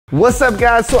What's up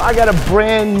guys? So I got a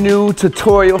brand new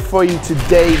tutorial for you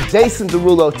today. Jason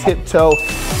Derulo tiptoe.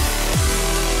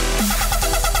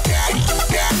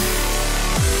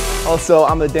 Also,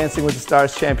 I'm the Dancing with the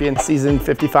Stars champion, season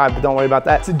 55, but don't worry about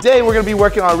that. Today, we're gonna be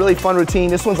working on a really fun routine.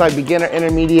 This one's like beginner,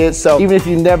 intermediate, so even if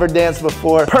you've never danced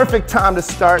before, perfect time to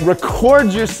start.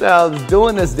 Record yourselves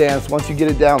doing this dance once you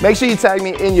get it down. Make sure you tag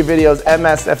me in your videos, at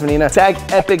Steffanina. Tag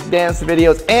epic dance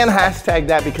videos and hashtag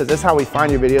that because that's how we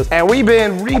find your videos. And we've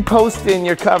been reposting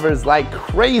your covers like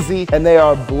crazy and they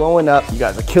are blowing up. You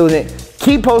guys are killing it.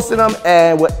 Keep posting them,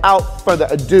 and without further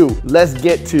ado, let's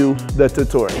get to the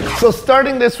tutorial. So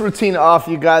starting this routine off,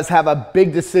 you guys have a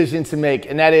big decision to make,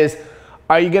 and that is,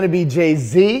 are you gonna be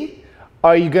Jay-Z?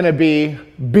 Or are you gonna be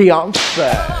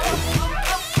Beyonce?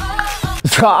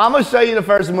 So I'm gonna show you the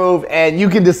first move, and you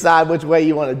can decide which way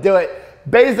you wanna do it.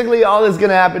 Basically, all that's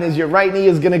gonna happen is your right knee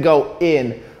is gonna go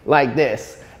in like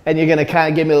this, and you're gonna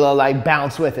kinda give me a little like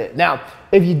bounce with it. Now,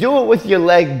 if you do it with your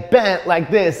leg bent like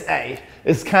this, hey,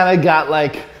 it's kind of got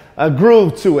like a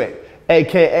groove to it,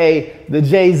 AKA the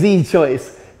Jay-Z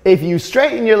choice. If you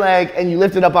straighten your leg and you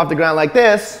lift it up off the ground like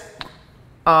this,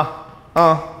 now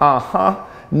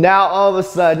all of a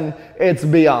sudden it's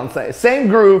Beyonce. Same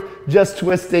groove, just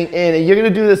twisting in. And you're gonna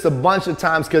do this a bunch of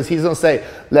times because he's gonna say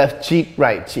left cheek,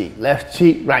 right cheek, left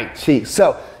cheek, right cheek.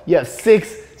 So you have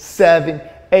 6, 7,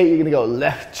 8, you're gonna go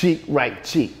left cheek, right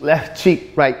cheek, left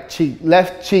cheek, right cheek,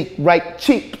 left cheek, right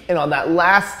cheek. And on that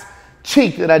last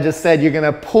cheek that I just said, you're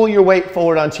gonna pull your weight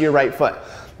forward onto your right foot.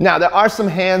 Now, there are some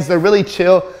hands, they're really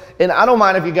chill, and I don't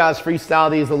mind if you guys freestyle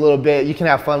these a little bit. You can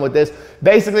have fun with this.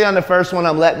 Basically, on the first one,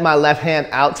 I'm letting my left hand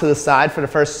out to the side for the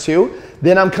first 2.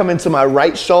 Then I'm coming to my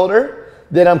right shoulder.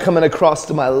 Then I'm coming across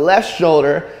to my left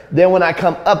shoulder. Then when I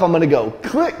come up, I'm gonna go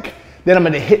click. Then I'm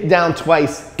gonna hit down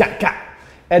twice, got.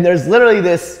 And there's literally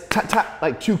this tap, tap,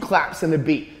 like 2 claps in the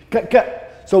beat, cut.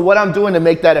 So what I'm doing to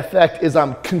make that effect is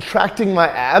I'm contracting my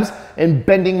abs and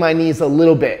bending my knees a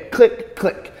little bit. Click,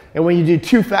 click. And when you do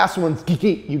 2 fast ones,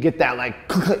 you get that like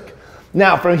click.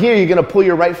 Now from here, you're gonna pull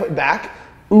your right foot back,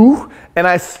 ooh, and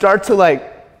I start to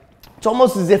like, it's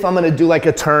almost as if I'm gonna do like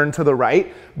a turn to the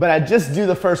right, but I just do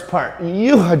the first part.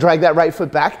 I drag that right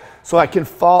foot back so I can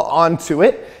fall onto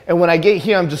it. And when I get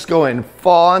here, I'm just going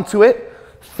fall onto it,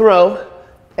 throw,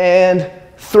 and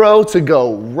throw to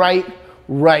go right,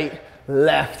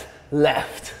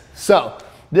 left. So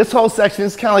this whole section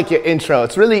is kind of like your intro.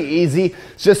 It's really easy.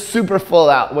 It's just super full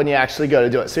out when you actually go to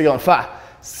do it. So you're going 5,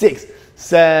 6,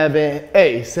 7,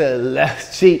 8. So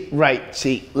left cheek, right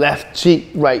cheek, left cheek,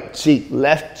 right cheek,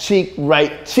 left cheek,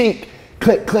 right cheek.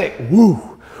 Click, click,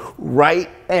 woo. Right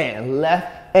and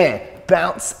left and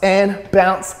bounce and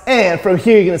bounce. And from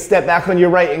here, you're going to step back on your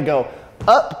right and go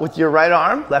up with your right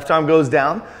arm. Left arm goes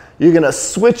down. You're going to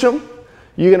switch them.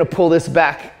 You're gonna pull this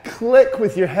back, click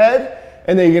with your head,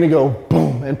 and then you're gonna go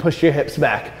boom and push your hips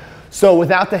back. So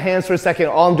without the hands for a second,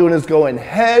 all I'm doing is going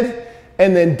head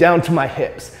and then down to my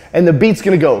hips. And the beat's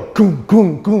gonna go goom,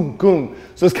 goom, goom, goom.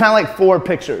 So it's kind of like 4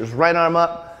 pictures. Right arm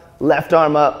up, left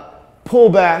arm up, pull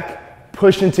back,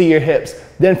 push into your hips.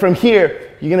 Then from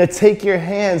here, you're gonna take your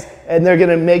hands and they're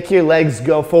gonna make your legs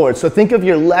go forward. So think of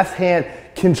your left hand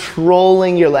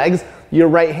controlling your legs. Your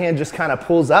right hand just kind of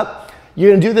pulls up.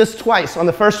 You're gonna do this twice. On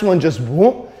the first one, just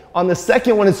whoop. On the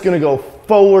second one, it's gonna go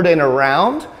forward and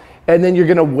around, and then you're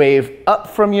gonna wave up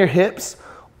from your hips,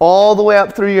 all the way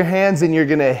up through your hands, and you're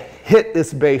gonna hit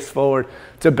this base forward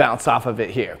to bounce off of it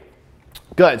here.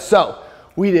 Good, so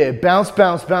we did bounce,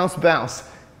 bounce, bounce, bounce,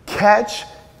 catch,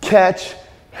 catch,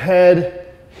 head,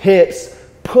 hips,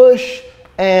 push,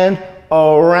 and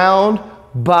around,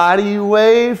 body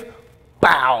wave,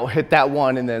 bow, hit that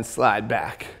one, and then slide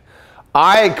back.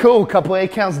 All right, cool, couple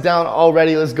 8 counts down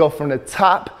already. Let's go from the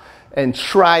top and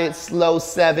try it slow.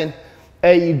 7,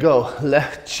 8, you go.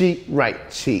 Left cheek, right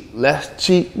cheek, left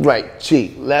cheek, right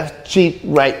cheek, left cheek,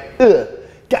 right,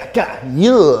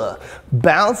 yeah.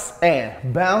 Bounce and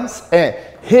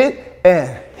hit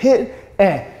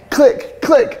and click,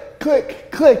 click, click,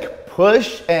 click,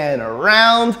 push and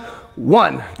around,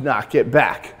 1, knock it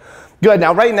back. Good,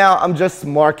 now right now I'm just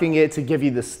marking it to give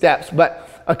you the steps, but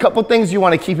a couple things you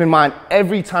want to keep in mind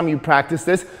every time you practice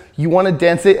this. You want to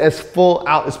dance it as full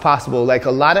out as possible, like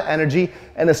a lot of energy,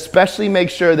 and especially make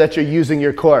sure that you're using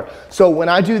your core. So when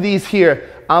I do these here,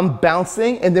 I'm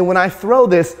bouncing, and then when I throw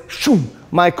this, shoom,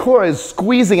 my core is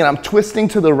squeezing and I'm twisting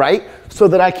to the right so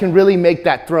that I can really make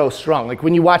that throw strong. Like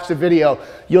when you watch the video,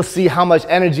 you'll see how much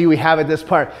energy we have at this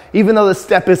part. Even though the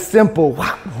step is simple,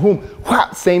 whap, boom,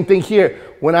 whap, same thing here.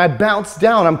 When I bounce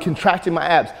down, I'm contracting my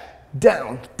abs.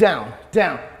 Down, down,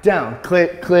 down, down,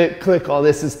 click, click, click. All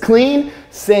this is clean.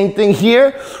 Same thing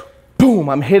here. Boom,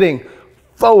 I'm hitting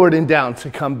forward and down to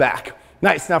come back.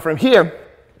 Nice. Now from here,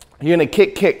 you're gonna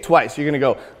kick twice. You're gonna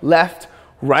go left,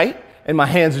 right, and my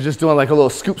hands are just doing like a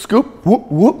little scoop, scoop,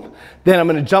 whoop, whoop. Then I'm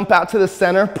gonna jump out to the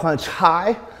center, punch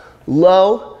high,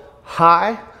 low,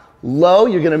 high, low.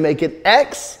 You're gonna make an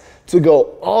X to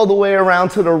go all the way around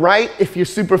to the right. If you're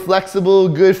super flexible,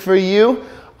 good for you.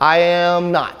 I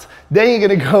am not. Then you're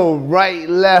gonna go right,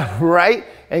 left, right,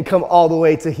 and come all the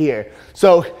way to here.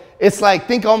 So it's like,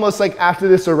 think almost like after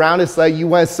this around, it's like you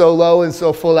went so low and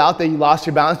so full out that you lost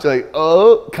your balance. You're like,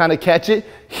 oh, kind of catch it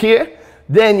here.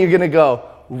 Then you're gonna go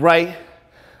right,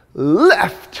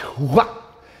 left, wah.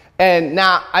 And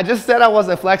now I just said I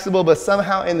wasn't flexible, but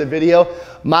somehow in the video,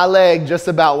 my leg just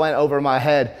about went over my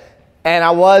head and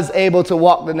I was able to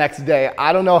walk the next day.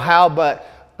 I don't know how, but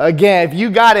again, if you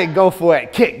got it, go for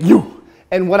it, kick you.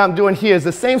 And what I'm doing here is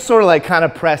the same sort of like kind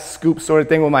of press, scoop sort of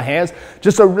thing with my hands,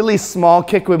 just a really small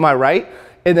kick with my right.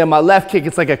 And then my left kick,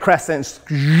 it's like a crescent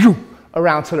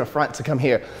around to the front to come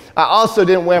here. I also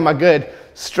didn't wear my good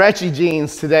stretchy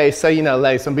jeans today, so you know,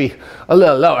 legs gonna be a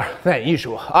little lower than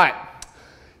usual. All right,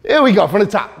 here we go from the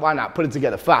top. Why not? Put it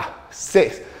together. 5,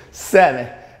 6, 7,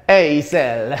 8,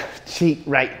 7. Left cheek,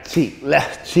 right cheek,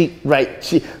 left cheek, right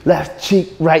cheek, left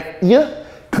cheek, right. Yeah.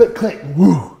 Click, click,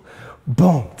 woo.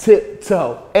 Boom,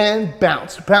 tiptoe and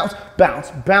bounce, bounce,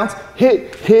 bounce, bounce,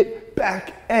 hit, hit,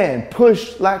 back and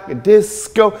push like a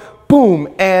disco.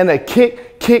 Boom, and a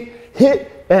kick, kick,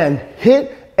 hit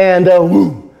and a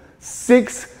woo.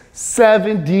 6,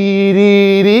 7, dee,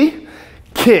 dee, dee.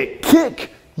 Kick,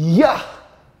 kick, yeah.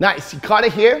 Nice, you caught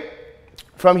it here.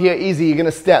 From here, easy, you're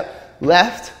gonna step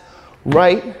left,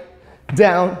 right,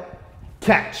 down,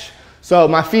 catch. So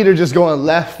my feet are just going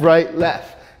left, right,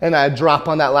 left. And I drop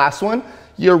on that last one.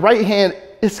 Your right hand,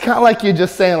 it's kind of like you're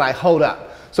just saying like, hold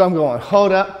up. So I'm going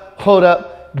hold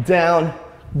up, down,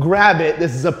 grab it.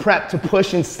 This is a prep to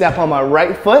push and step on my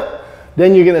right foot.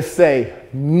 Then you're gonna say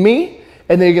me,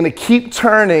 and then you're gonna keep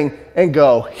turning and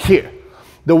go here.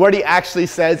 The word he actually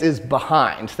says is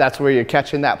behind. That's where you're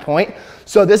catching that point.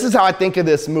 So this is how I think of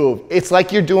this move. It's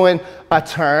like you're doing a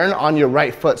turn on your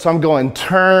right foot. So I'm going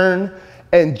turn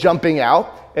and jumping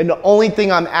out. And the only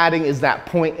thing I'm adding is that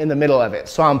point in the middle of it.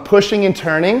 So I'm pushing and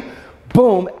turning,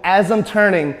 boom, as I'm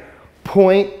turning,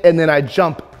 point, and then I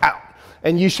jump out.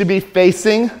 And you should be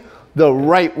facing the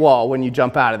right wall when you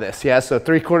jump out of this, yeah? So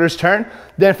 3/4 turn.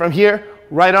 Then from here,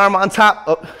 right arm on top,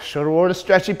 oh, shoulder roll to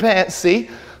stretchy pants, see?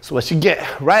 So what you get,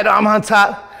 right arm on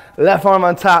top, left arm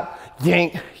on top,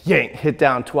 yank, yank, hit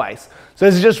down twice. So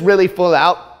this is just really full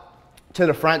out to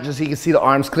the front, just so you can see the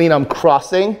arms clean. I'm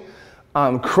crossing,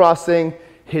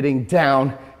 hitting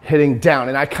down,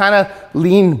 and I kind of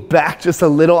lean back just a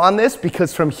little on this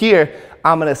because from here,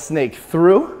 I'm gonna snake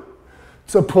through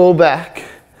to pull back,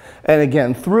 and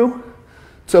again through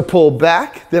to pull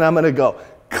back, then I'm gonna go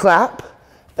clap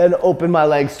and open my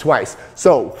legs twice.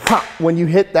 So when you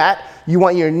hit that, you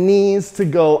want your knees to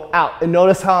go out, and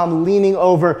notice how I'm leaning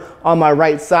over on my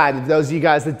right side. Those of you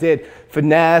guys that did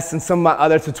finesse and some of my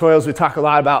other tutorials, we talk a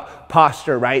lot about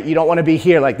posture, right? You don't wanna be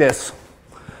here like this,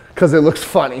 because it looks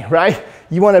funny, right?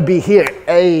 You wanna be here,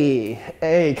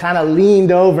 kind of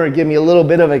leaned over, give me a little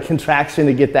bit of a contraction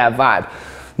to get that vibe.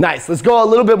 Nice, let's go a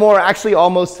little bit more, actually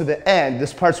almost to the end.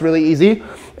 This part's really easy,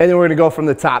 and then we're gonna go from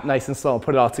the top nice and slow and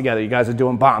put it all together. You guys are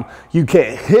doing bomb. You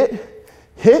can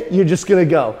hit, you're just gonna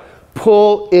go.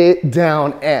 Pull it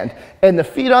down and the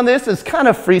feet on this is kind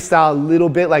of freestyle a little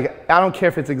bit. Like, I don't care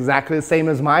if it's exactly the same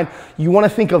as mine. You want to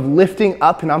think of lifting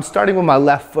up, and I'm starting with my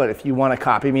left foot. If you want to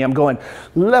copy me, I'm going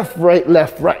left, right,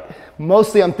 left, right.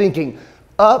 Mostly I'm thinking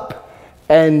up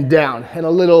and down, and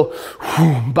a little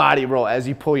body roll as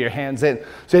you pull your hands in.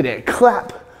 So then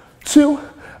clap, 2,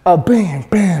 a bam,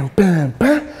 bam, bam,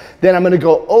 bam. Then I'm going to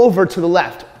go over to the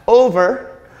left,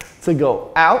 over to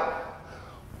go out,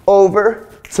 over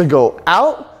to go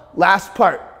out. Last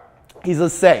part, he's gonna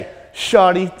say,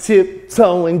 shawty,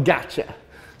 tiptoe, and gotcha.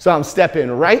 So I'm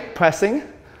stepping right, pressing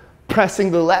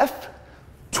the left,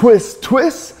 twist,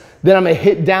 twist. Then I'm gonna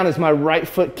hit down as my right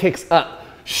foot kicks up.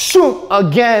 Shoot,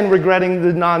 again, regretting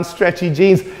the non-stretchy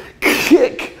jeans.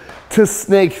 Kick to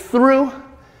snake through.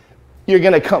 You're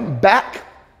gonna come back.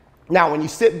 Now, when you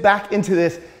sit back into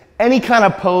this, any kind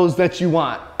of pose that you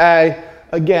want.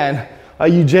 Again, are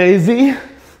you Jay-Z?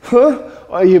 Huh?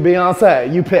 Or are you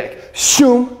Beyonce? You pick.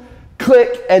 Shoom,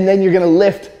 click, and then you're gonna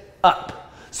lift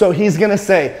up. So he's gonna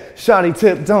say, shawty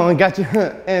tiptoe and got you,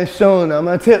 and showing them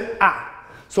a tip, ah.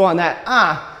 So on that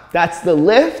ah, that's the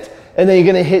lift, and then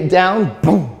you're gonna hit down,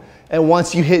 boom. And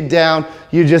once you hit down,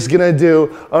 you're just gonna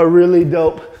do a really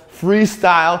dope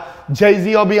freestyle,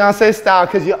 Jay-Z or Beyonce style,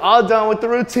 because you're all done with the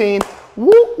routine.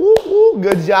 Woo, woo, woo,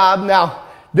 good job. Now,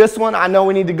 This one, I know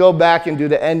we need to go back and do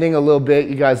the ending a little bit.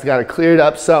 You guys got to clear it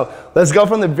up. So let's go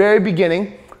from the very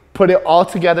beginning, put it all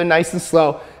together nice and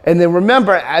slow. And then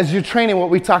remember, as you're training, what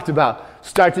we talked about,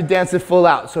 start to dance it full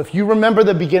out. So if you remember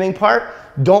the beginning part,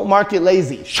 don't mark it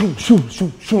lazy. Shoom, shoom,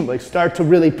 shoom, shoom. Like start to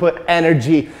really put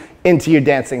energy into your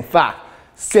dancing. 5,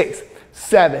 6,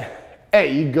 7, 8.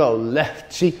 You go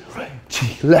left cheek, right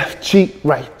cheek, left cheek,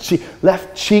 right cheek,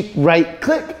 left cheek, right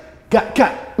click.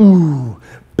 Got, ooh.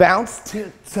 Bounce,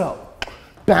 tiptoe,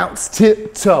 bounce,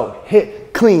 tiptoe,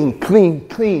 hit, clean, clean,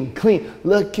 clean, clean,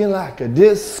 looking like a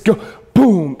disco,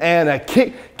 boom, and a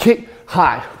kick, kick,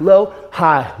 high, low,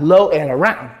 and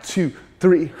around, 2,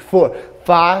 3, 4,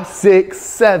 5, 6,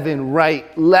 7,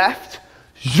 right, left,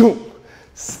 zoom,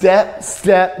 step,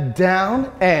 step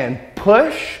down, and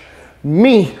push,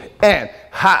 me, and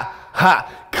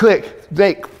ha, click,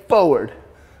 make, forward,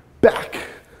 back,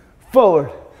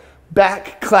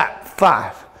 clap,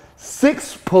 5,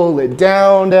 6, pull it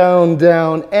down, down,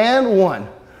 down, and 1,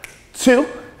 2,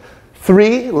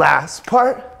 3, last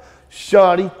part,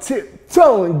 shawty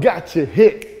tiptoeing, got your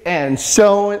hit, and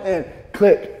showing, and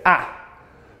click,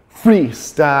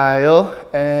 freestyle,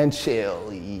 and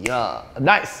chill, yeah,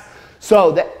 nice.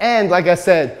 So the end, like I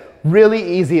said,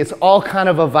 really easy, it's all kind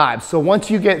of a vibe. So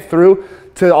once you get through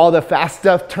to all the fast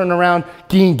stuff, turn around,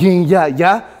 ging, ging, yeah,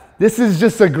 yeah, this is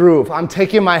just a groove. I'm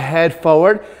taking my head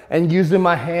forward and using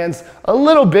my hands a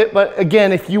little bit, but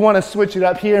again, if you want to switch it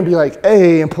up here and be like,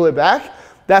 hey, and pull it back,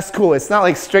 that's cool. It's not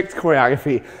like strict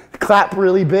choreography. Clap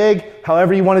really big.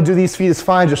 However you want to do these feet is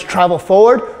fine. Just travel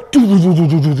forward,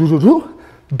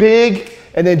 big,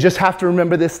 and then just have to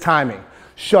remember this timing.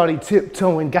 Shawty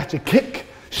tiptoeing, got your kick,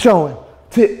 showing,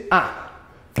 tip, boom.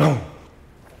 All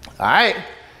right,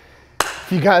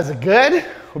 if you guys are good,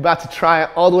 we're about to try it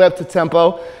all the way up to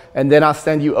tempo, and then I'll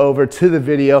send you over to the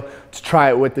video to try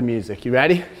it with the music. You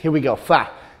ready? Here we go. 5,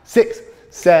 6,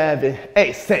 7,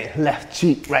 8. Say left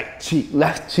cheek, right cheek,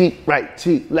 left cheek, right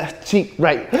cheek, left cheek,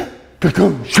 right.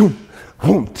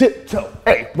 Boom, tiptoe,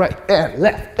 hey, right and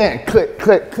left and click,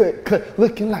 click, click, click,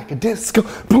 looking like a disco.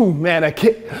 Boom, and a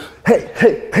kick. Hey,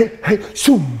 hey, hey, hey,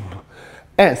 shoom.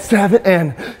 And 7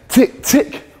 and tick,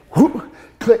 tick. Whoop.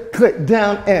 Click, click,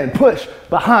 down and push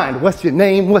behind. What's your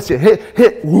name? What's your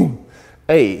hit, woo.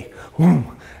 Hey,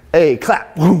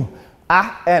 clap, woo.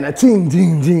 And a ting,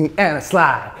 ding, ding, and a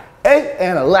slide. Hey,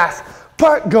 and a last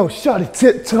part, go shawty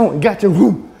tiptoeing, got your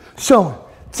woo. Showing,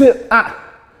 tip,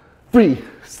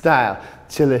 freestyle,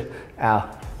 chill it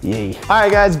out. Yeah. All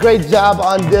right guys, great job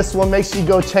on this one. Make sure you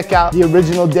go check out the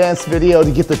original dance video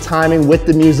to get the timing with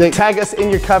the music. Tag us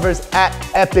in your covers at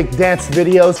Epic Dance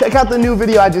Videos. Check out the new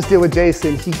video I just did with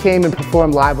Jason. He came and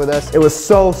performed live with us. It was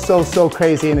so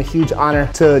crazy and a huge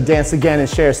honor to dance again and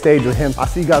share a stage with him. I'll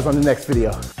see you guys on the next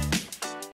video.